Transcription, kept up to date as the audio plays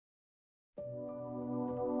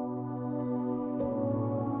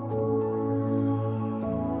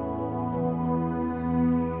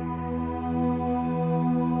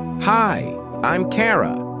Hi, I'm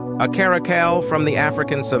Cara, a caracal from the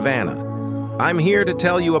African savanna. I'm here to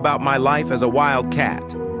tell you about my life as a wild cat.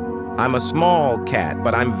 I'm a small cat,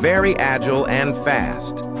 but I'm very agile and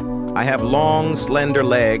fast. I have long, slender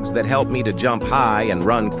legs that help me to jump high and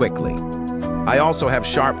run quickly. I also have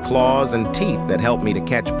sharp claws and teeth that help me to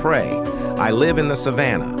catch prey. I live in the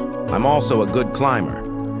savanna. I'm also a good climber.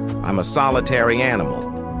 I'm a solitary animal,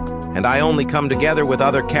 and I only come together with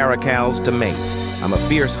other caracals to mate. I'm a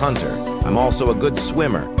fierce hunter. I'm also a good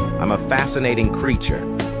swimmer. I'm a fascinating creature.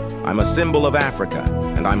 I'm a symbol of Africa,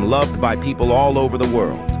 and I'm loved by people all over the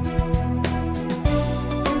world.